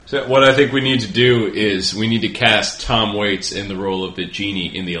So what I think we need to do is we need to cast Tom Waits in the role of the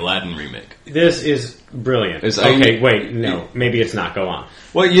genie in the Aladdin remake. This is brilliant. Maybe it's not. Go on.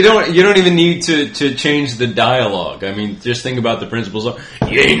 Well, you don't even need to change the dialogue. I mean, just think about the principles of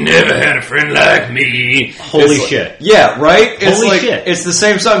 "You ain't never had a friend like me." Holy shit! Yeah, right. Holy shit! It's the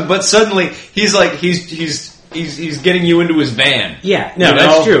same song, but suddenly he's getting you into his van. Yeah, no,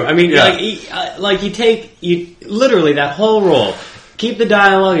 that's true. I mean, you literally that whole role. Keep the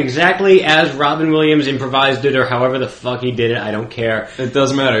dialogue exactly as Robin Williams improvised it, or however the fuck he did it. I don't care. It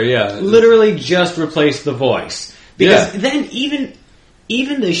doesn't matter. Yeah, literally just replace the voice, because then even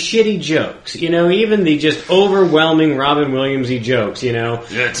the shitty jokes, even the just overwhelming Robin Williams-y jokes,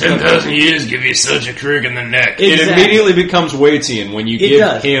 10,000 years give you such a crick in the neck. Exactly. It immediately becomes Waitian when you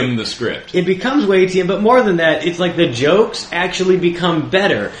give him the script. It becomes Waitian, but more than that, it's like the jokes actually become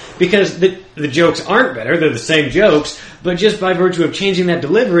better, because the jokes aren't better, they're the same jokes, but just by virtue of changing that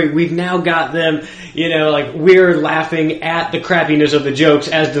delivery, we've now got them, we're laughing at the crappiness of the jokes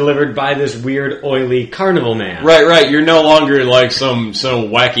as delivered by this weird, oily carnival man. Right. You're no longer like some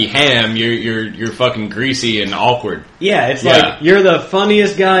wacky ham. You're fucking greasy and awkward. Yeah, it's like you're the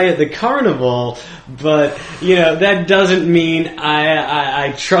funniest guy at the carnival, but that doesn't mean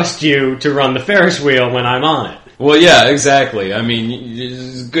I trust you to run the Ferris wheel when I'm on it. Well, yeah, exactly. I mean,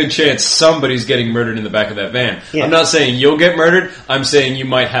 there's a good chance somebody's getting murdered in the back of that van. Yeah. I'm not saying you'll get murdered. I'm saying you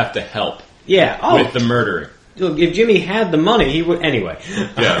might have to help. Yeah, with the murdering. Look, if Jimmy had the money, he would anyway.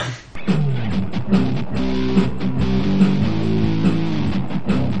 Yeah.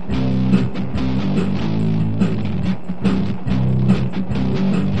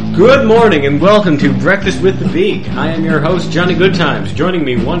 Good morning and welcome to Breakfast with the Beak. I am your host, Johnny Goodtimes. Joining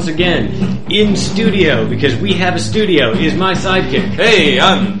me once again in studio, because we have a studio, is my sidekick. Hey,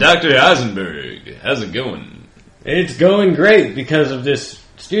 I'm Dr. Eisenberg. How's it going? It's going great because of this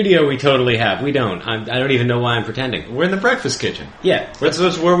studio we totally have. We don't. I don't even know why I'm pretending. We're in the breakfast kitchen. Yeah.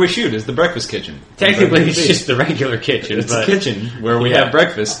 That's where we shoot, is the breakfast kitchen. Technically, it's just the regular kitchen. It's the kitchen where we have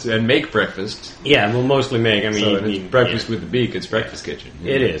breakfast and make breakfast. Yeah, we'll mostly make. It's breakfast with the beak. It's breakfast kitchen.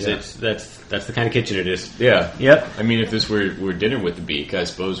 It is. Yeah. That's the kind of kitchen it is. Yeah. Yep. I mean, if this were dinner with the beak, I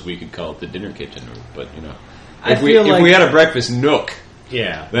suppose we could call it the dinner kitchen. But if we had a breakfast nook,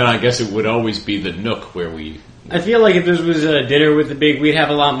 then I guess it would always be the nook where we. I feel like if this was a dinner with the big, we'd have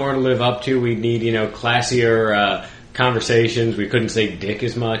a lot more to live up to. We'd need, classier conversations. We couldn't say dick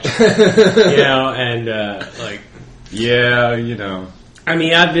as much, and I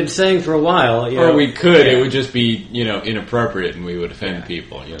mean, I've been saying for a while, or we could. It would just be, inappropriate, and we would offend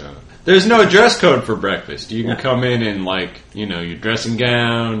people. There's no dress code for breakfast. You can come in your dressing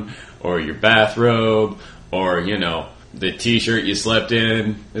gown or your bathrobe or the T-shirt you slept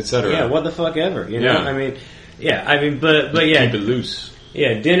in, etc. Yeah, what the fuck ever. I mean. Yeah, but keep it loose.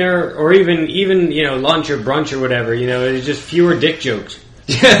 Yeah, dinner or even lunch or brunch or whatever. It's just fewer dick jokes.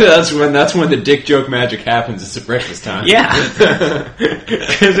 Yeah, that's when the dick joke magic happens. It's at breakfast time. Yeah,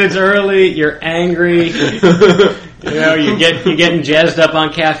 because it's early. You're angry. You're getting jazzed up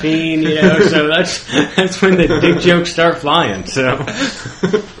on caffeine. So that's when the dick jokes start flying. So.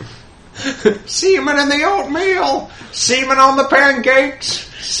 Semen in the oatmeal, semen on the pancakes,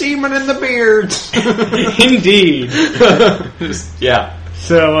 semen in the beards. Indeed. Yeah.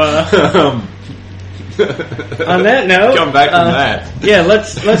 So, on that note, come back from that. Yeah,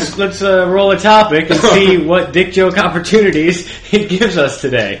 let's roll a topic and see what dick joke opportunities it gives us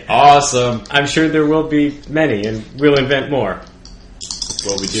today. Awesome. I'm sure there will be many, and we'll invent more. That's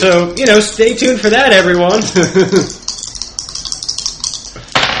what we do. So, stay tuned for that, everyone.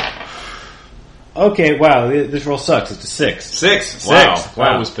 Okay, wow, this roll sucks. It's a 6. 6? Wow.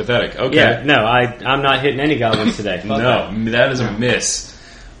 That was pathetic. Okay. Yeah, no, I'm not hitting any goblins today. No, that is a miss.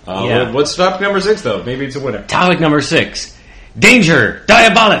 What's topic number 6, though? Maybe it's a winner. Topic number 6. Danger!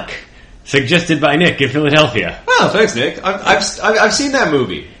 Diabolik! Suggested by Nick in Philadelphia. Oh, thanks, Nick. I've seen that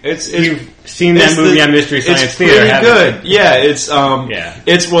movie. You've seen that movie on Mystery Science Theater, haven't you? It's pretty good. Yeah,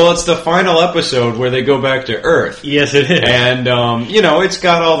 it's the final episode where they go back to Earth. Yes, it is. And, it's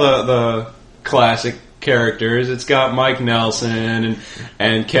got all the classic characters. It's got Mike Nelson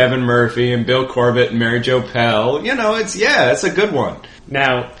and Kevin Murphy and Bill Corbett and Mary Jo Pell. It's a good one.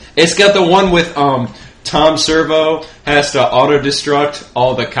 Now, it's got the one with Tom Servo has to auto-destruct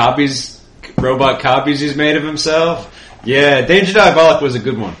all the robot copies he's made of himself. Yeah, Danger Diabolik was a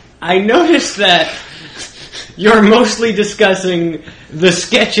good one. I noticed that you're mostly discussing the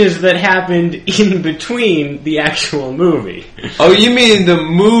sketches that happened in between the actual movie. Oh, you mean the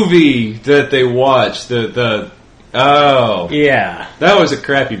movie that they watched? Oh. Yeah. That was a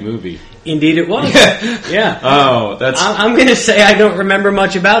crappy movie. Indeed it was. Yeah. Oh, that's... I'm going to say I don't remember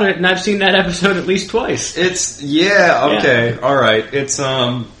much about it, and I've seen that episode at least twice. It's... Yeah, okay. All right. It's,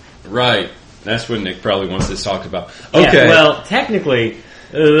 right. That's what Nick probably wants to talk about. Okay. Yeah, well, technically,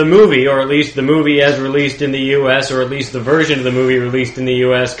 the movie, or at least the movie as released in the U.S., or at least the version of the movie released in the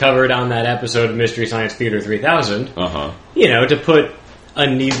U.S., covered on that episode of Mystery Science Theater 3000. Uh-huh. You know, to put a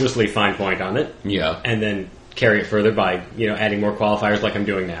needlessly fine point on it. Yeah. And then carry it further by, you know, adding more qualifiers like I'm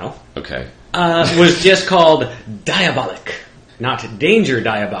doing now. Okay. Was just called Diabolik. Not Danger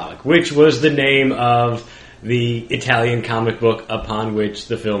Diabolik, which was the name of the Italian comic book upon which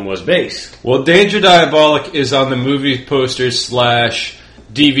the film was based. Well, Danger Diabolik is on the movie poster /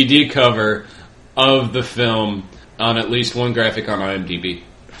 DVD cover of the film on at least one graphic on IMDb.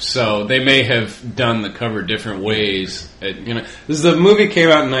 So they may have done the cover different ways. The movie came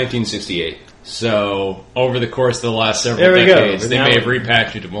out in 1968. So over the course of the last several decades, they may have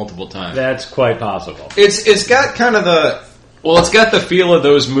repackaged it multiple times. That's quite possible. It's got kind of it's got the feel of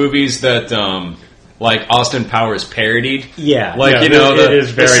those movies that like Austin Powers parodied. Yeah, like it is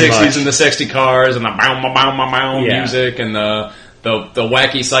very the 60s much. and the sexy cars and the bow music and the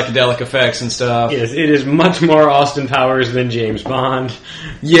wacky psychedelic effects and stuff. Yes, it is much more Austin Powers than James Bond.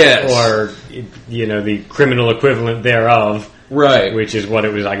 Yes, or the criminal equivalent thereof. Right, which is what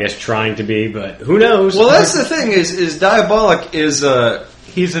it was, I guess, trying to be, but who knows? Well, that's the thing. Is Diabolik is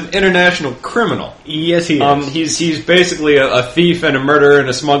he's an international criminal. Yes, he is. He's basically a thief and a murderer and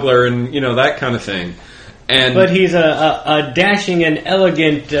a smuggler and that kind of thing. But he's a dashing and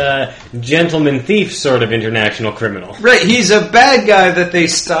elegant gentleman thief sort of international criminal. Right, he's a bad guy that they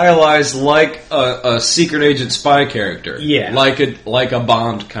stylize like a secret agent spy character. Yeah. Like a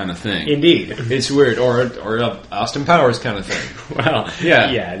Bond kind of thing. Indeed. It's weird. Or a Austin Powers kind of thing. Well,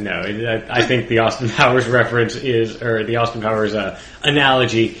 yeah, no. I think the Austin Powers reference or the Austin Powers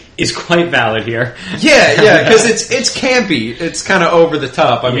analogy is quite valid here. Yeah, because it's campy. It's kind of over the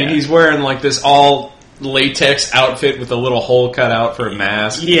top. I mean, he's wearing like this all latex outfit with a little hole cut out for a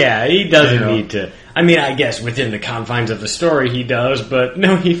mask. Yeah, he doesn't need to. I mean, I guess within the confines of the story he does, but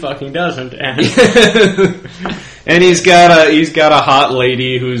no, he fucking doesn't. And he's got a hot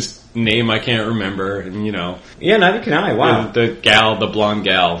lady whose name I can't remember, and Yeah, neither can I. Wow. The blonde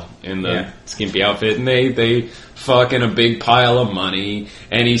gal in the skimpy outfit, and they fuck in a big pile of money,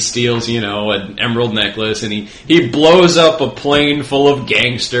 and he steals, an emerald necklace, and he blows up a plane full of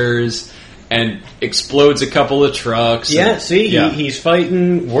gangsters and explodes a couple of trucks. Yeah, he's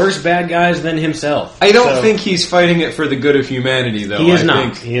fighting worse bad guys than himself. I don't think he's fighting it for the good of humanity, though. He is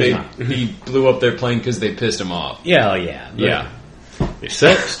not. He blew up their plane because they pissed him off. Yeah.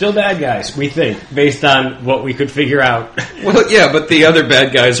 They're still bad guys, we think, based on what we could figure out. Well, yeah, but the other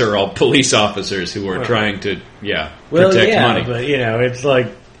bad guys are all police officers who are trying to, protect money. But, it's like,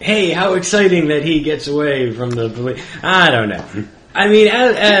 hey, how exciting that he gets away from the police. I don't know. I mean,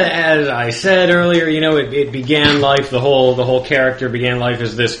 as I said earlier, it began life. The whole character began life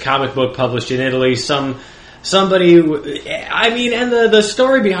as this comic book published in Italy. Somebody. I mean, and the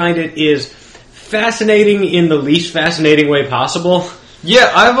story behind it is fascinating in the least fascinating way possible.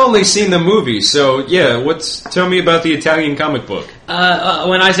 Yeah, I've only seen the movie, so tell me about the Italian comic book.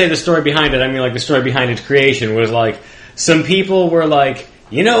 When I say the story behind it, I mean like the story behind its creation was like some people were like,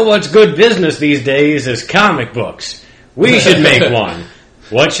 what's good business these days is comic books. We should make one.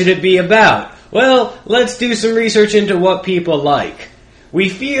 What should it be about? Well, let's do some research into what people like. We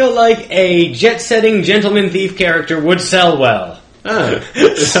feel like a jet-setting gentleman thief character would sell well. So,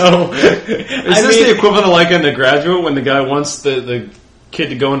 is this the equivalent of like in The Graduate when the guy wants the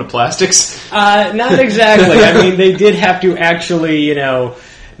kid to go into plastics? Not exactly. I mean, they did have to actually,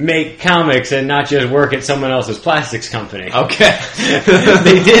 make comics and not just work at someone else's plastics company. Okay.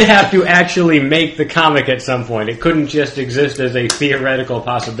 They did have to actually make the comic at some point. It couldn't just exist as a theoretical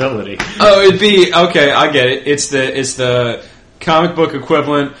possibility. Oh, it'd be... Okay, I get it. It's the comic book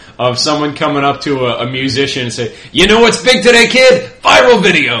equivalent of someone coming up to a musician and say, what's big today, kid? Viral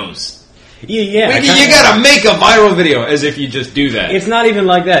videos. Yeah. You gotta make a viral video, as if you just do that. It's not even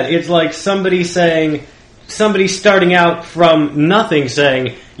like that. It's like somebody starting out from nothing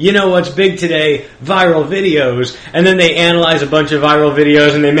saying, what's big today? Viral videos. And then they analyze a bunch of viral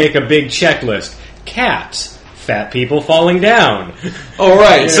videos and they make a big checklist. Cats. Fat people falling down. Oh,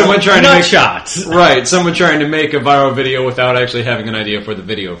 right. Someone trying to make shots. Right. Someone trying to make a viral video without actually having an idea for the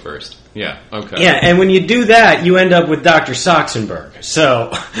video first. Yeah. Okay. Yeah, and when you do that, you end up with Dr. Soxenberg.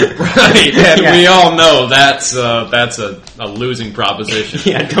 So, right. And we all know that's a losing proposition.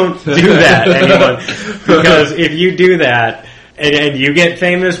 Yeah. Don't do that, anyone, because if you do that and you get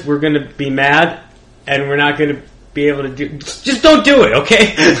famous, we're going to be mad, and we're not going to be able to do. Just don't do it,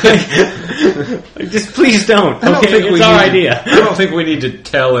 okay? Just please don't. Okay, it's our idea. I don't think we need to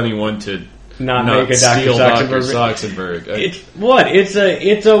tell anyone to not make a steal Dr. Soxenberg. Soxenberg.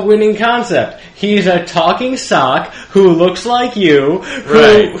 It's a winning concept. He's a talking sock who looks like you,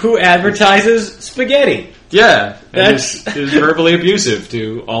 who advertises spaghetti. Yeah, is verbally abusive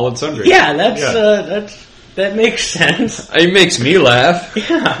to all and sundry. Yeah, that makes sense. It makes me laugh.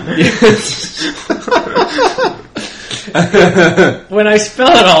 Yeah. When I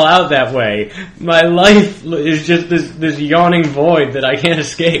spell it all out that way, my life is just this yawning void that I can't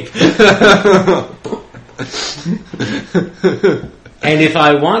escape. And if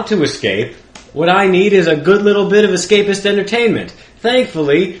I want to escape, what I need is a good little bit of escapist entertainment.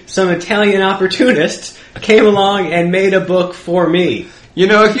 Thankfully, some Italian opportunists came along and made a book for me. You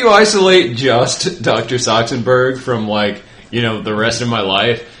know, if you isolate just Dr. Soxenberg from, like, you know, the rest of my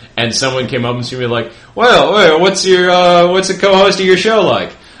life, and someone came up and to me like, well, what's the co-host of your show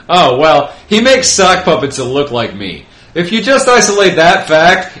like? Oh, well, he makes sock puppets that look like me. If you just isolate that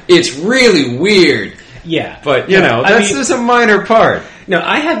fact, it's really weird. Yeah. But, you know, that's just a minor part. No,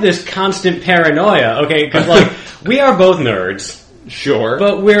 I have this constant paranoia, okay, because, like, we are both nerds. Sure.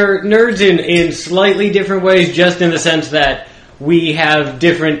 But we're nerds in slightly different ways, just in the sense that we have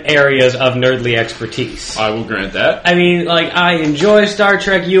different areas of nerdly expertise. I will grant that. I mean, like, I enjoy Star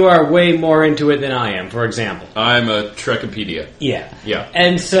Trek. You are way more into it than I am, for example. I'm a Trekipedia. Yeah. Yeah.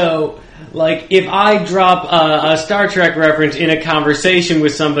 And so, like, if I drop a Star Trek reference in a conversation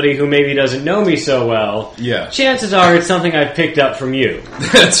with somebody who maybe doesn't know me so well, chances are it's something I've picked up from you.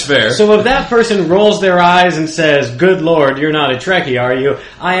 That's fair. So if that person rolls their eyes and says, "Good Lord, you're not a Trekkie, are you?"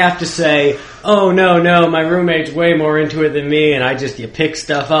 I have to say, "Oh, no, my roommate's way more into it than me, and you pick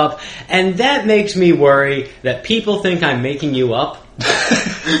stuff up." And that makes me worry that people think I'm making you up.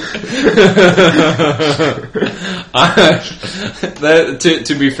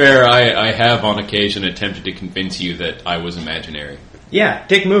 To be fair, I have on occasion attempted to convince you that I was imaginary. Yeah,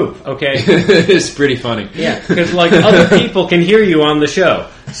 dick move, okay? It's pretty funny. Yeah, because, like, other people can hear you on the show.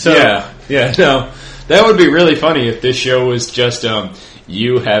 So Yeah, no. That would be really funny if this show was just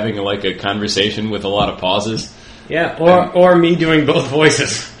you having, like, a conversation with a lot of pauses. Yeah, or me doing both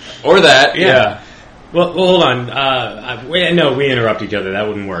voices. Or that, yeah. Well, hold on. No, we interrupt each other. That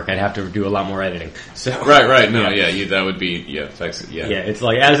wouldn't work. I'd have to do a lot more editing. So Right. No, that would be, yeah. Yeah, it's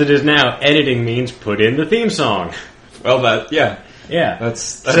like, as it is now, editing means put in the theme song. Well, Yeah.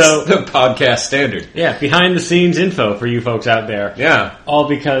 That's the podcast standard. Yeah, behind the scenes info for you folks out there. Yeah. All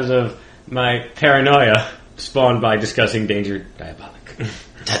because of my paranoia spawned by discussing Danger Diabolik.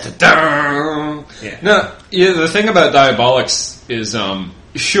 Yeah. No, the thing about Diabolics is,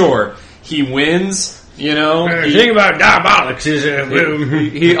 sure, he wins. You know, the thing about Diabolics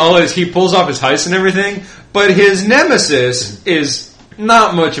is he pulls off his heist and everything, but his nemesis is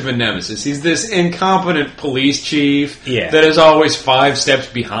not much of a nemesis. He's this incompetent police chief that is always 5 steps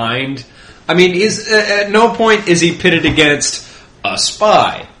behind. I mean, at no point is he pitted against a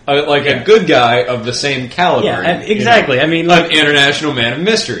spy, a good guy of the same caliber. Yeah, exactly. You know, I mean, like, an international man of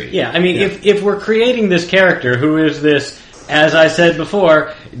mystery. Yeah, I mean, if we're creating this character who is this, as I said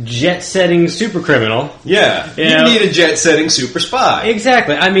before, jet-setting super criminal. Yeah, you need a jet-setting super spy.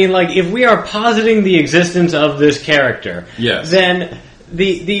 Exactly. I mean, like, if we are positing the existence of this character, then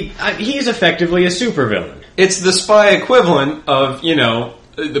he's effectively a supervillain. It's the spy equivalent of, you know,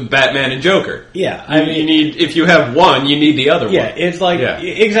 the Batman and Joker. Yeah, if you have one, you need the other one. Yeah, it's like,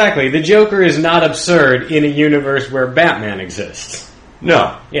 exactly, the Joker is not absurd in a universe where Batman exists.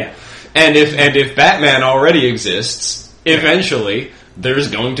 No. Yeah. And if Batman already exists, eventually there's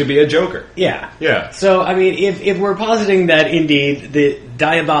going to be a Joker. Yeah. Yeah. So, I mean, if we're positing that indeed the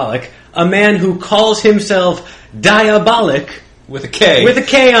Diabolik, a man who calls himself Diabolik with a K. With a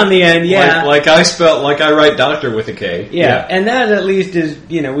K on the end, yeah. Like I write doctor with a K. Yeah. And that at least is,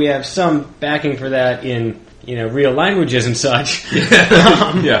 you know, we have some backing for that in, you know, real languages and such.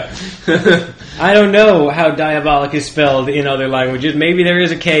 Yeah. I don't know how Diabolik is spelled in other languages. Maybe there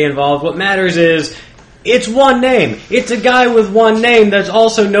is a K involved. What matters is it's one name. It's a guy with one name that's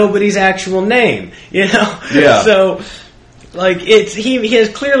also nobody's actual name. You know? Yeah. So, like, he has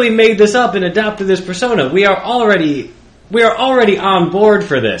clearly made this up and adopted this persona. We are already on board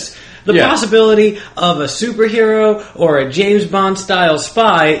for this. The possibility of a superhero or a James Bond style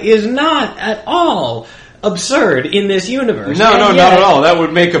spy is not at all absurd in this universe. No, not at all. That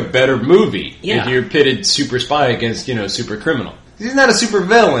would make a better movie if you're pitted super spy against, you know, super criminal. He's not a super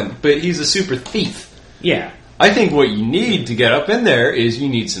villain, but he's a super thief. Yeah. I think what you need to get up in there is you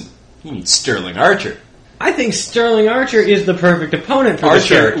need Sterling Archer. I think Sterling Archer is the perfect opponent for this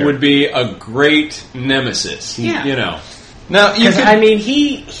Archer character. would be a great nemesis. Yeah. You know. Now, I mean,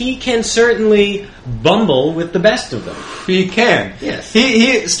 he can certainly bumble with the best of them. He can. Yes.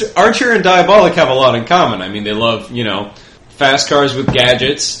 Archer and Diabolik have a lot in common. I mean, they love, fast cars with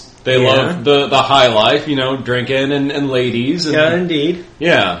gadgets. They love the high life, drinking and ladies. And, yeah, indeed.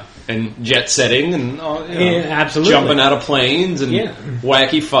 Yeah. And jet setting and absolutely jumping out of planes and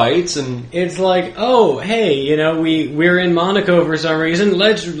wacky fights. And it's like, oh, hey, we're in Monaco for some reason.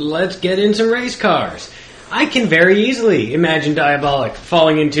 Let's get in some race cars. I can very easily imagine Diabolik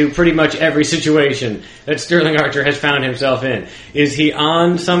falling into pretty much every situation that Sterling Archer has found himself in. Is he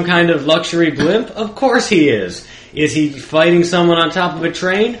on some kind of luxury blimp? Of course he is. Is he fighting someone on top of a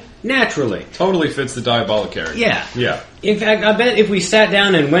train? Naturally. Totally fits the Diabolik character. Yeah. Yeah. In fact, I bet if we sat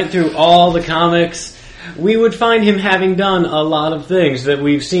down and went through all the comics, we would find him having done a lot of things that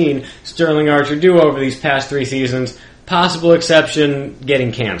we've seen Sterling Archer do over these past 3 seasons. Possible exception,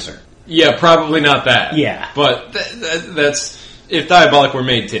 getting cancer. Yeah, probably not that. Yeah. But that's... If Diabolik were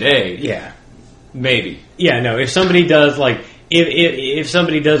made today... Yeah. Maybe. Yeah, no, if somebody does, if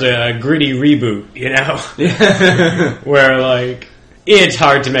somebody does a gritty reboot, where, it's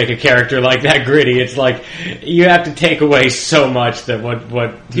hard to make a character like that gritty. It's like, you have to take away so much that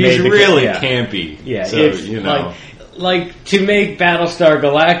what He's really campy. Yeah, so, it's like to make Battlestar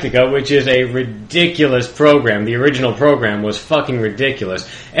Galactica, which is a ridiculous program. The original program was fucking ridiculous.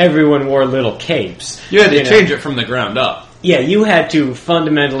 Everyone wore little capes. You had to change it from the ground up. Yeah, you had to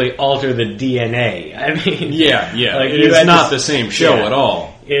fundamentally alter the DNA. I mean... Yeah. It's not the same show at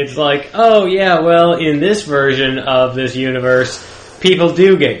all. It's like, oh, yeah, well, in this version of this universe, people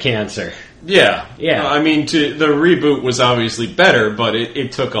do get cancer. Yeah. Yeah. I mean, the reboot was obviously better, but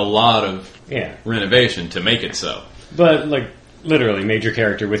it took a lot of renovation to make it so. But, literally, major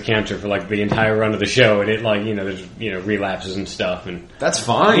character with cancer for, the entire run of the show, and it, there's, relapses and stuff, and... That's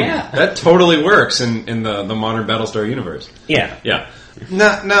fine. Yeah. That totally works in the modern Battlestar universe. Yeah. Yeah.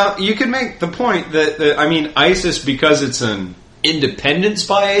 Now, you could make the point that ISIS, because it's an independent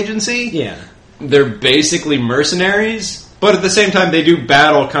spy agency, they're basically mercenaries, but at the same time, they do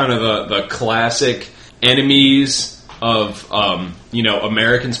battle kind of the classic enemies of,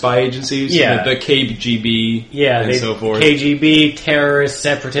 American spy agencies. Yeah. The KGB and so forth. KGB, terrorists,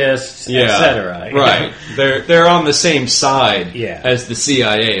 separatists, etc. Right. They're on the same side Yeah. as the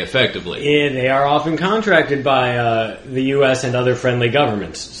CIA, effectively. They are often contracted by the U.S. and other friendly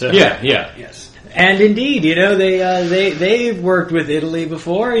governments. So. Yeah. Yes. And indeed, they've worked with Italy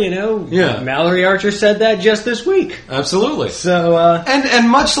before, Yeah. Mallory Archer said that just this week. Absolutely. So, and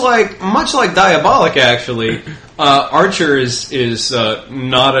much like Diabolik, actually, Archer is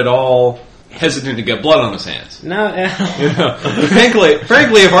not at all hesitant to get blood on his hands. No, frankly,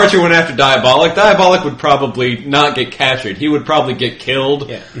 if Archer went after Diabolik would probably not get captured. He would probably get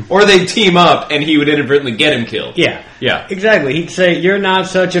killed, or they'd team up and he would inadvertently get him killed. Yeah, yeah, exactly. He'd say, "You're not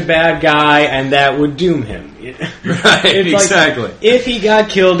such a bad guy," and that would doom him. Right, exactly. If he got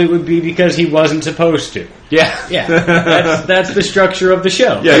killed, it would be because he wasn't supposed to. Yeah. That's the structure of the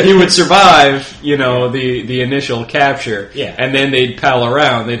show. Yeah, he would survive, the initial capture. Yeah. And then they'd pal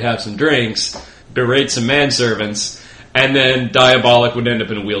around, they'd have some drinks, berate some manservants, and then Diabolik would end up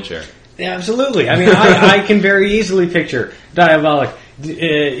in a wheelchair. Yeah, absolutely. I mean, I can very easily picture Diabolik,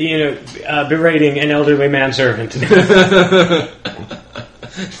 berating an elderly manservant.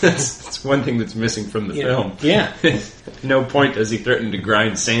 That's one thing that's missing from the film. Yeah. No point does he threaten to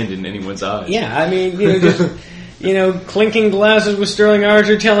grind sand in anyone's eyes. Yeah, I mean, just, clinking glasses with Sterling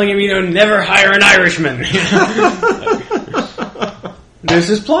Archer, telling him, never hire an Irishman. This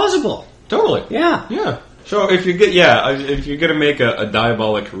is plausible. Totally. Yeah. Yeah. So if you're going to make a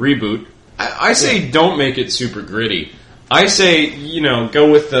Diabolik reboot, I say don't make it super gritty. I say,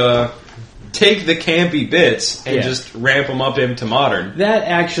 go with take the campy bits and just ramp them up into modern. That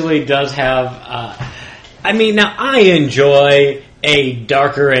actually does have... now I enjoy a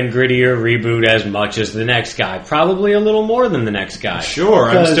darker and grittier reboot as much as the next guy. Probably a little more than the next guy. Sure,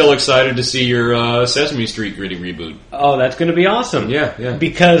 I'm still excited to see your Sesame Street gritty reboot. Oh, that's going to be awesome. Yeah.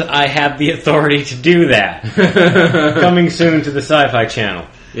 Because I have the authority to do that. Coming soon to the Sci-Fi Channel.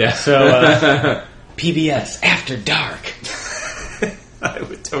 Yeah. So, PBS After Dark. I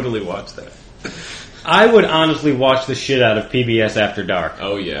would totally watch that. I would honestly watch the shit out of PBS After Dark.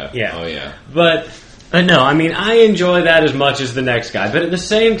 Oh, yeah. Yeah. Oh, yeah. But no, I enjoy that as much as the next guy. But at the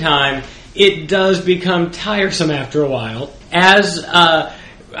same time, it does become tiresome after a while. As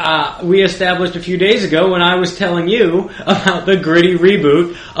we established a few days ago when I was telling you about the gritty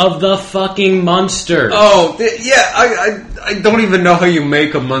reboot of The Fucking Munsters. Oh, I don't even know how you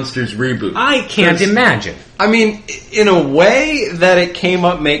make a Munsters reboot. I can't imagine. I mean, in a way that it came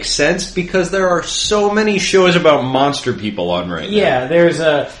up makes sense because there are so many shows about monster people on right now. Yeah, there's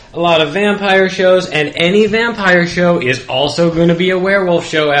a lot of vampire shows, and any vampire show is also going to be a werewolf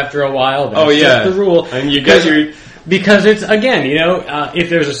show after a while. That's just the rule. And you got your... Because it's, again,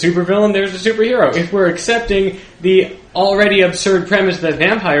 if there's a supervillain, there's a superhero. If we're accepting the already absurd premise that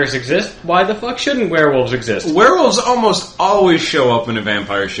vampires exist, why the fuck shouldn't werewolves exist? Werewolves almost always show up in a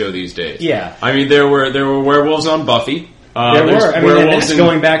vampire show these days. Yeah. I mean, there were werewolves on Buffy. There were. I mean, and that's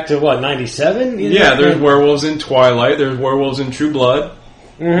going back to, 97? Yeah, there's werewolves in Twilight. There's werewolves in True Blood.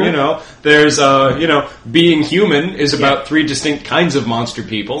 Mm-hmm. There's, being human is about 3 distinct kinds of monster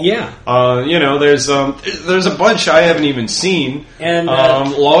people. Yeah. There's a bunch I haven't even seen. And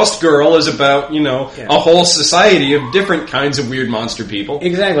Lost Girl is about, a whole society of different kinds of weird monster people.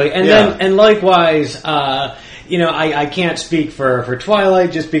 Exactly. And then likewise, I can't speak for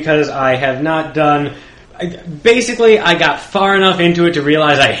Twilight just because I have not done... Basically, I got far enough into it to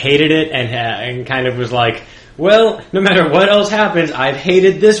realize I hated it and kind of was like... Well, no matter what else happens, I've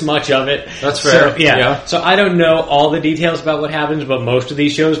hated this much of it. That's fair. So, yeah. So I don't know all the details about what happens, but most of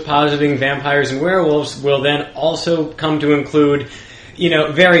these shows positing vampires and werewolves will then also come to include,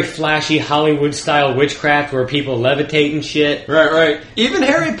 very flashy Hollywood-style witchcraft where people levitate and shit. Right. Even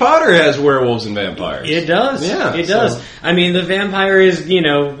Harry Potter has werewolves and vampires. It does. Yeah. It does. I mean, the vampire is,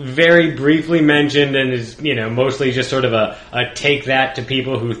 very briefly mentioned and is, mostly just sort of a take that to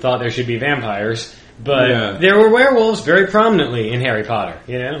people who thought there should be vampires. But there were werewolves very prominently in Harry Potter,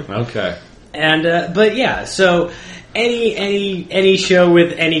 Okay. And so any show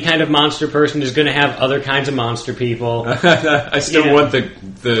with any kind of monster person is going to have other kinds of monster people. I still want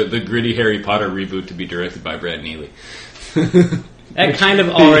the gritty Harry Potter reboot to be directed by Brad Neely. That kind of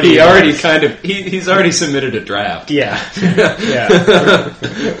already he's already submitted a draft. Yeah.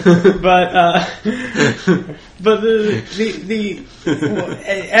 But the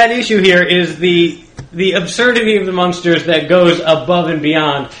at issue here is the absurdity of the monsters that goes above and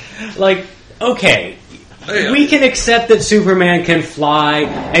beyond. Like, okay, we can accept that Superman can fly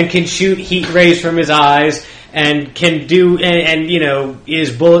and can shoot heat rays from his eyes and can do and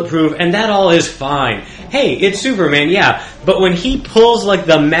is bulletproof, and that all is fine. Hey, it's Superman, yeah, but when he pulls like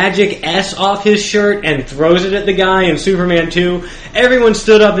the magic S off his shirt and throws it at the guy in Superman 2, everyone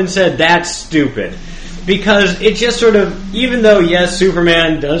stood up and said that's stupid. Because it just sort of, even though, yes,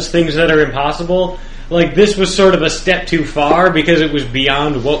 Superman does things that are impossible, like, this was sort of a step too far because it was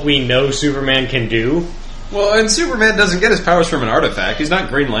beyond what we know Superman can do. Well, and Superman doesn't get his powers from an artifact. He's not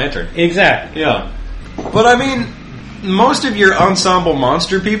Green Lantern. Exactly. Yeah. But, I mean, most of your ensemble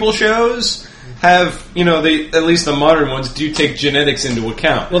monster people shows have, at least the modern ones do take genetics into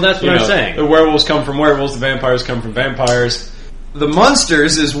account. Well, that's what I'm saying. The werewolves come from werewolves, the vampires come from vampires. The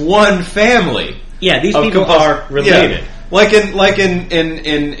Munsters is one family. Yeah, these people are related. Yeah. Like in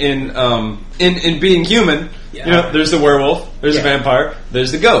Being Human, there's the werewolf, there's the vampire,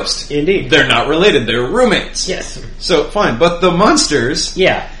 there's the ghost. Indeed. They're not related, they're roommates. Yes. So, fine. But the Munsters...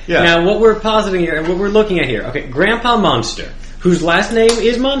 Yeah. Now, what we're positing here, and what we're looking at here, okay, Grandpa Munster, whose last name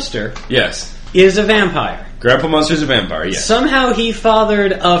is Munster... Yes. ...is a vampire. Grandpa Munster's a vampire, yes. Somehow he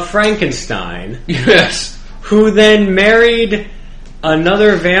fathered a Frankenstein... Yes. ...who then married...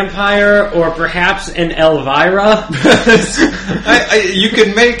 another vampire, or perhaps an Elvira. You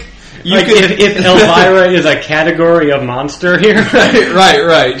could make... If Elvira is a category of monster here.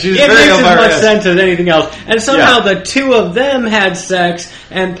 Right. She's it very makes Elvira-esque. as much sense as anything else. And somehow the two of them had sex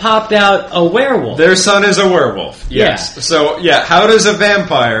and popped out a werewolf. Their son is a werewolf. Yes. Yeah. So, how does a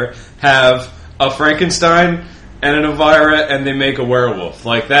vampire have a Frankenstein... and an Elvira, and they make a werewolf?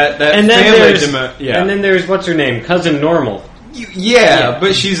 Like, that and family... And then there's, what's her name? Cousin Normal. Yeah,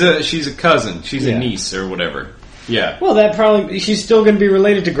 but she's a cousin. She's a niece or whatever. Yeah. Well, she's still going to be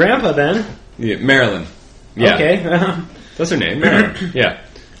related to Grandpa then. Yeah, Marilyn. Yeah. Okay. That's her name, Marilyn. Yeah.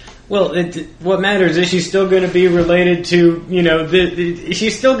 Well, what matters is she's still going to be related to,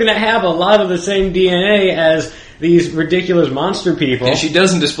 she's still going to have a lot of the same DNA as these ridiculous monster people. And she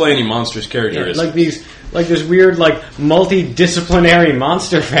doesn't display any monstrous characteristics. Yeah, like this weird, multidisciplinary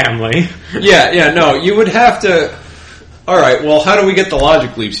monster family. No, you would have to... Alright, well, how do we get the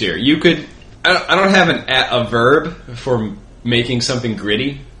logic leaps here? You could... I don't have a verb for making something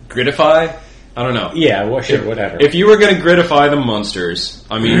gritty. Grittify? I don't know. Yeah, well, sure, whatever. If you were going to grittify the monsters,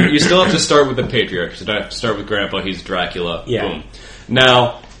 I mean, you still have to start with the patriarch. So you have to start with Grandpa, he's Dracula. Yeah. Boom.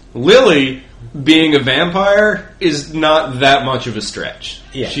 Now, Lily, being a vampire, is not that much of a stretch.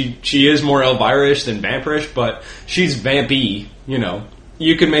 Yeah. She is more Elvira-ish than vampirish, but she's vampy,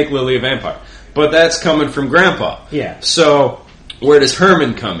 You can make Lily a vampire. but that's coming from Grandpa. Yeah. So, where does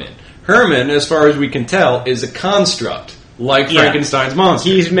Herman come in? Herman, as far as we can tell, is a construct, like Frankenstein's monster.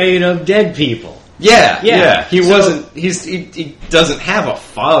 He's made of dead people. Yeah. He doesn't have a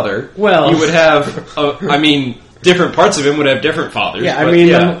father. Well, he would have, different parts of him would have different fathers. Yeah,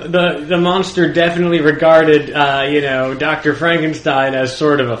 the monster definitely regarded, Dr. Frankenstein as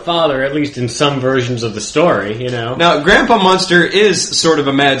sort of a father, at least in some versions of the story, Now, Grandpa Monster is sort of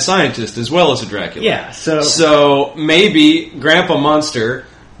a mad scientist as well as a Dracula. Yeah, So maybe Grandpa Monster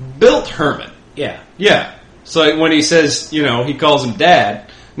built Herman. Yeah. Yeah. So when he says, he calls him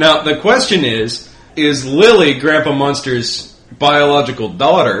Dad. Now, the question is Lily Grandpa Monster's biological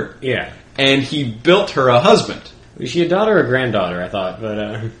daughter? Yeah. And he built her a husband. Was she a daughter or granddaughter, I thought?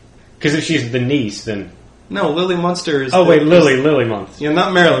 But because if she's the niece, then... No, Lily Munster is... Lily Munster. Yeah,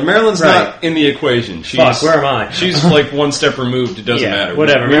 not Marilyn. Marilyn's not in the equation. Fuck, where am I? She's like one step removed. It doesn't matter.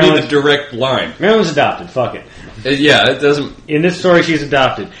 Whatever. We need the direct line. Marilyn's adopted. Fuck it. It doesn't... In this story, she's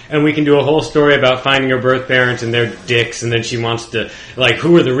adopted. And we can do a whole story about finding her birth parents and their dicks, and then she wants to...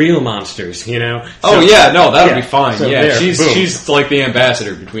 who are the real monsters, that'll be fine. So she's like the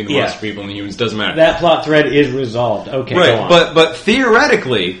ambassador between the monster people and the humans. Doesn't matter. That plot thread is resolved. Okay, right, go on. But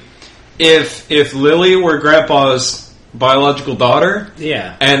theoretically... If Lily were Grandpa's biological daughter,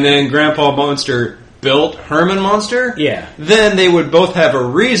 and then Grandpa Monster built Herman Monster, then they would both have a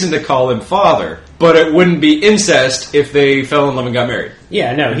reason to call him father, but it wouldn't be incest if they fell in love and got married.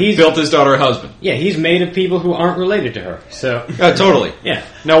 Yeah, no, he's built his daughter a husband. Yeah, he's made of people who aren't related to her. So totally. Yeah.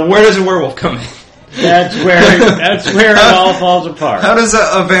 Now, where does a werewolf come in? That's where it all falls apart. How does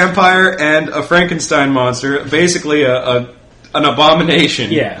a vampire and a Frankenstein monster, basically an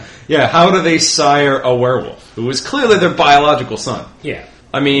abomination? Yeah, how do they sire a werewolf, who is clearly their biological son? Yeah.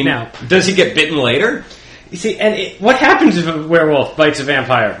 Now, does he get bitten later? You see, what happens if a werewolf bites a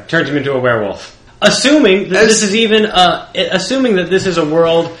vampire, turns him into a werewolf? Assuming that this is a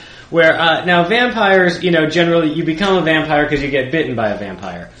world where, now vampires, generally you become a vampire because you get bitten by a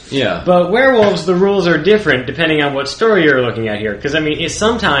vampire. Yeah. But werewolves, the rules are different depending on what story you're looking at here. Because,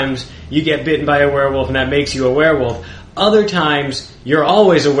 sometimes you get bitten by a werewolf and that makes you a werewolf. Other times, you're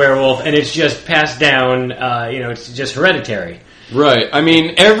always a werewolf, and it's just passed down. It's just hereditary. Right.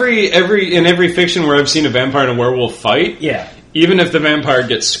 In every fiction where I've seen a vampire and a werewolf fight, even if the vampire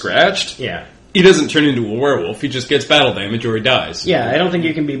gets scratched, he doesn't turn into a werewolf. He just gets battle damage or he dies. Yeah, I don't think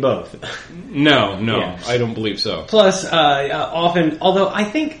you can be both. No, I don't believe so. Plus, often, although I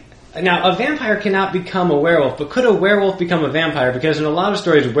think. Now, a vampire cannot become a werewolf, but could a werewolf become a vampire? Because in a lot of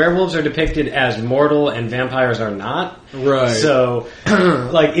stories, werewolves are depicted as mortal and vampires are not. Right. So,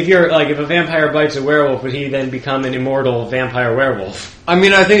 if a vampire bites a werewolf, would he then become an immortal vampire werewolf? I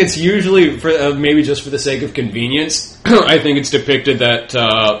think it's usually, maybe just for the sake of convenience, I think it's depicted that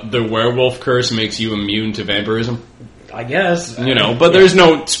the werewolf curse makes you immune to vampirism. I guess. But there's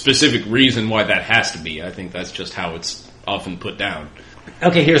no specific reason why that has to be. I think that's just how it's often put down.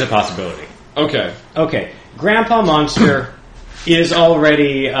 Okay, here's a possibility. Okay. Grandpa Monster is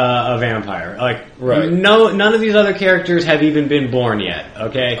already a vampire. None of these other characters have even been born yet.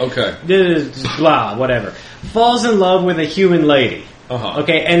 Okay. This is blah, whatever. Falls in love with a human lady.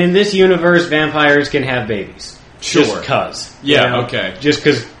 Okay, and in this universe, vampires can have babies. Sure. Just cause. Okay. Just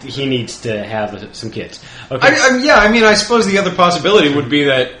because he needs to have some kids. Okay. I suppose the other possibility would be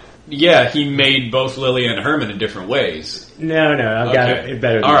that, he made both Lily and Herman in different ways. No, I've got it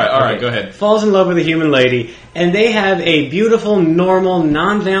better than that. All right, go ahead. Falls in love with a human lady, and they have a beautiful, normal,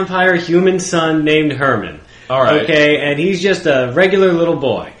 non-vampire human son named Herman. All right. Okay, and he's just a regular little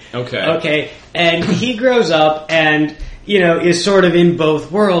boy. Okay, and he grows up and... is sort of in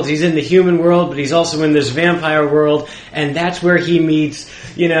both worlds. He's in the human world, but he's also in this vampire world, and that's where he meets,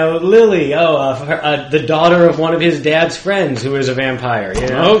 Lily, the daughter of one of his dad's friends who is a vampire,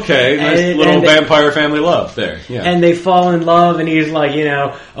 Okay, nice little vampire family love there. Yeah. And they fall in love, and he's like,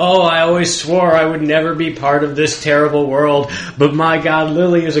 I always swore I would never be part of this terrible world, but my God,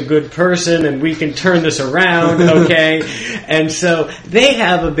 Lily is a good person, and we can turn this around, okay? And so they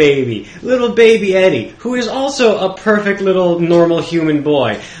have a baby, little baby Eddie, who is also a perfect little normal human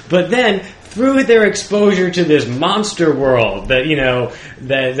boy. But then, through their exposure to this monster world that,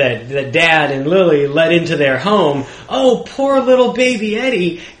 that Dad and Lily let into their home, poor little baby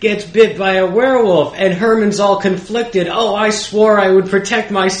Eddie gets bit by a werewolf, and Herman's all conflicted. I swore I would protect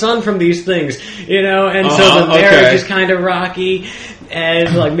my son from these things, and so the marriage is kind of rocky.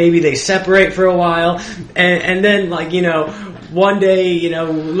 and like maybe they separate for a while, and then like one day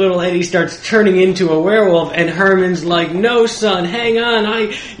little Eddie starts turning into a werewolf, and Herman's like, "No, son, hang on,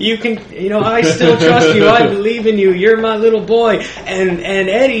 I still trust you, I believe in you, you're my little boy," and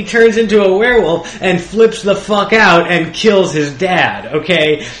Eddie turns into a werewolf and flips the fuck out and kills his dad.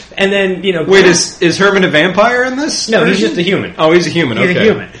 Okay, and then wait, is Herman a vampire in this? No, he's just a human. Oh, he's a human. He's a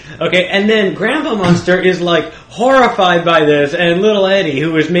human. Okay, and then Grandpa Munster is like horrified by this, and little Eddie,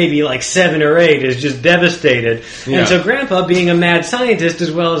 who is maybe like 7 or 8, is just devastated. Yeah. And so Grandpa, being a mad scientist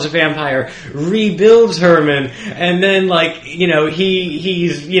as well as a vampire, rebuilds Herman, and then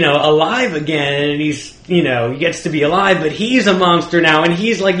he's alive again, and he's he gets to be alive, but he's a monster now, and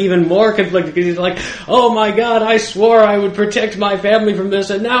he's like even more conflicted because he's like, "Oh my God, I swore I would protect my family from this,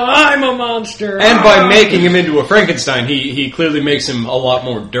 and now I'm a monster." And by making him into a Frankenstein, he clearly makes him a lot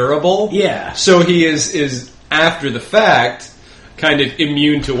more durable. Yeah. So he is after the fact kind of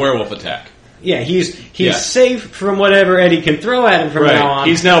immune to werewolf attack. Yeah, he's safe from whatever Eddie can throw at him from now on.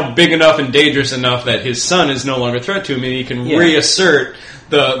 He's now big enough and dangerous enough that his son is no longer a threat to him, and he can reassert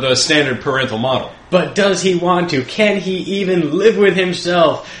the standard parental model. But does he want to? Can he even live with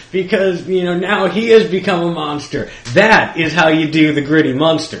himself? Because, now he has become a monster. That is how you do the gritty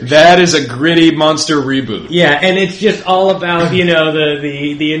monsters. That is a gritty monster reboot. Yeah, and it's just all about,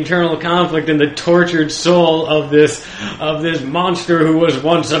 the internal conflict and the tortured soul of this monster who was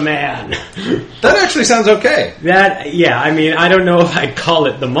once a man. That actually sounds okay. I don't know if I'd call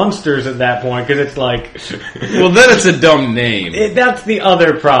it the Munsters at that point, because it's like... Well, then it's a dumb name. That's the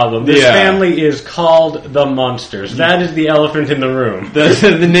other problem. This family is called the Munsters. That is the elephant in the room.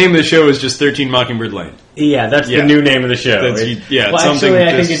 The name of the show is just 13 Mockingbird Lane. Yeah, that's the new name of the show. I think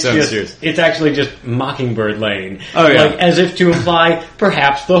it's actually just Mockingbird Lane. Oh, yeah. Like, as if to imply,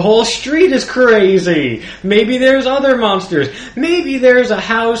 perhaps the whole street is crazy. Maybe there's other monsters. Maybe there's a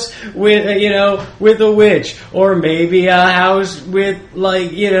house with a witch. Or maybe a house with,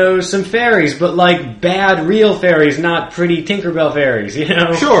 some fairies, but, bad real fairies, not pretty Tinkerbell fairies,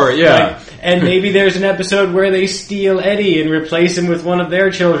 Sure, yeah. And maybe there's an episode where they steal Eddie and replace him with one of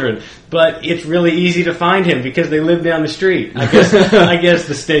their children. But it's really easy to find him because they live down the street. I guess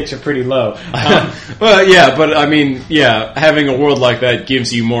the stakes are pretty low. Having a world like that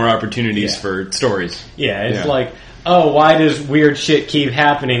gives you more opportunities for stories. Yeah, it's like, oh, why does weird shit keep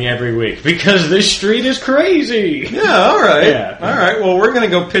happening every week? Because this street is crazy. Yeah, all right. Yeah. All right, well, we're going to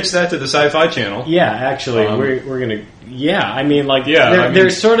go pitch that to the Sci-Fi Channel. Yeah, actually, we're going to... Yeah, they're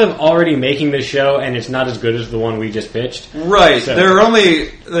sort of already making this show, and it's not as good as the one we just pitched. Right. So.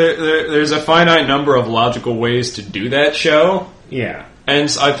 There's a finite number of logical ways to do that show. Yeah.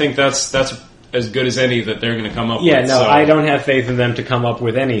 And I think that's as good as any that they're going to come up with. Yeah, no, I don't have faith in them to come up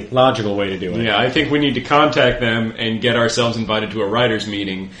with any logical way to do it. Yeah, I think we need to contact them and get ourselves invited to a writers'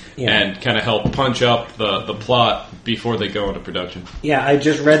 meeting and kind of help punch up the plot before they go into production. Yeah, I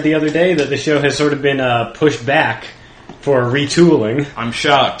just read the other day that the show has sort of been pushed back for retooling. I'm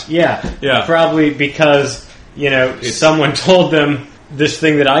shocked. Yeah. Probably because, someone told them this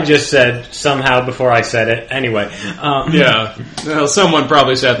thing that I just said somehow before I said it. Anyway. Well, someone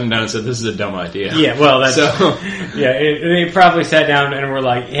probably sat them down and said, this is a dumb idea. Yeah, well, that's... So. Yeah, they probably sat down and were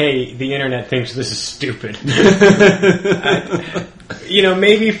like, hey, the internet thinks this is stupid.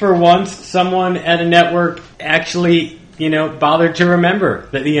 Maybe for once someone at a network actually, bothered to remember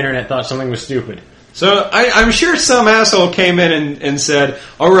that the internet thought something was stupid. So I'm sure some asshole came in and said,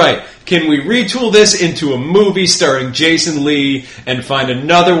 all right, can we retool this into a movie starring Jason Lee and find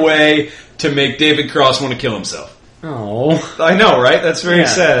another way to make David Cross want to kill himself? Oh. I know, right? That's very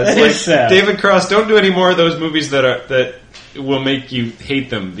sad. That is sad. David Cross, don't do any more of those movies that will make you hate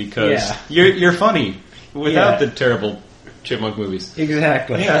them because you're funny without the terrible Chipmunk movies.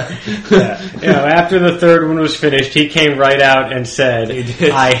 Exactly. Yeah. After the third one was finished, he came right out and said,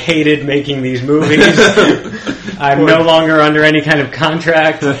 I hated making these movies. I'm no longer under any kind of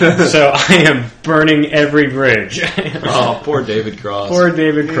contract, so I am burning every bridge. Oh, poor David Cross. Poor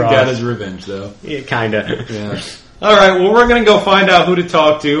David Cross. He got his revenge, though. Yeah, kind of. Yeah. All right, well, we're going to go find out who to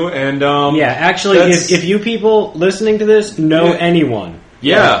talk to. And actually, if you people listening to this know anyone...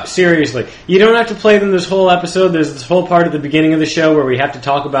 Yeah. Like, seriously. You don't have to play them this whole episode. There's this whole part at the beginning of the show where we have to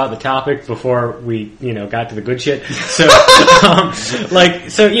talk about the topic before we, got to the good shit. So,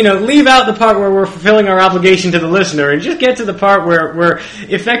 leave out the part where we're fulfilling our obligation to the listener and just get to the part where we're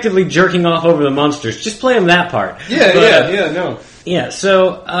effectively jerking off over the monsters. Just play them that part. Yeah,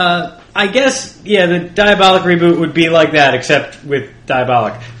 so, I guess, the Diabolik reboot would be like that, except with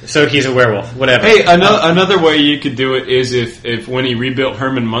Diabolik. So he's a werewolf, whatever. Hey, another way you could do it is if when he rebuilt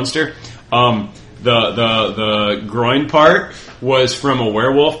Herman Munster, the groin part was from a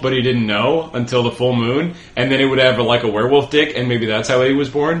werewolf, but he didn't know until the full moon, and then it would have like a werewolf dick, and maybe that's how he was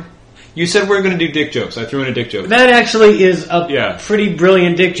born. You said we're going to do dick jokes. I threw in a dick joke. That actually is a pretty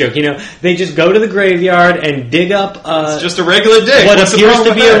brilliant dick joke. You know, they just go to the graveyard and dig up it's just a regular dick. What appears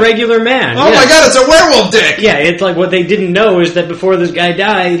to be a regular man. Oh my god, it's a werewolf dick! Yeah, it's like what they didn't know is that before this guy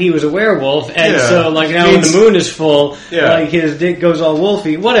died, he was a werewolf, and so like now when the moon is full, like his dick goes all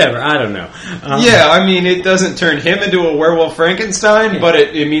wolfy. Whatever, I don't know. I mean, it doesn't turn him into a werewolf Frankenstein, but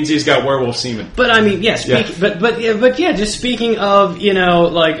it means he's got werewolf semen. But I mean, yes, just speaking of, you know,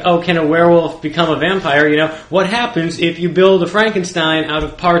 like, can a werewolf become a vampire? You know, what happens if you build a Frankenstein out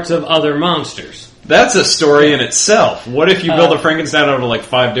of parts of other monsters? That's a story in itself. What if you build a Frankenstein out of like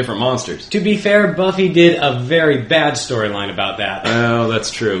 5 different monsters? To be fair, Buffy did a very bad storyline about that. Oh,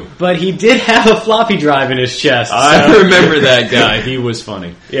 that's true. But he did have a floppy drive in his chest. I remember that guy. He was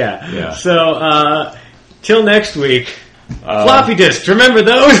funny. Yeah. So, till next week, floppy disks. Remember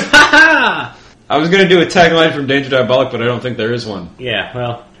those? Ha I was going to do a tagline from Danger Diabolik, but I don't think there is one. Yeah,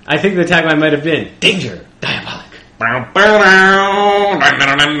 well, I think the tagline might have been Danger Diabolik.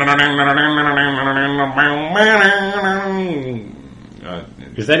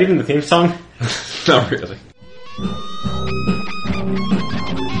 Is that even the theme song? Not really.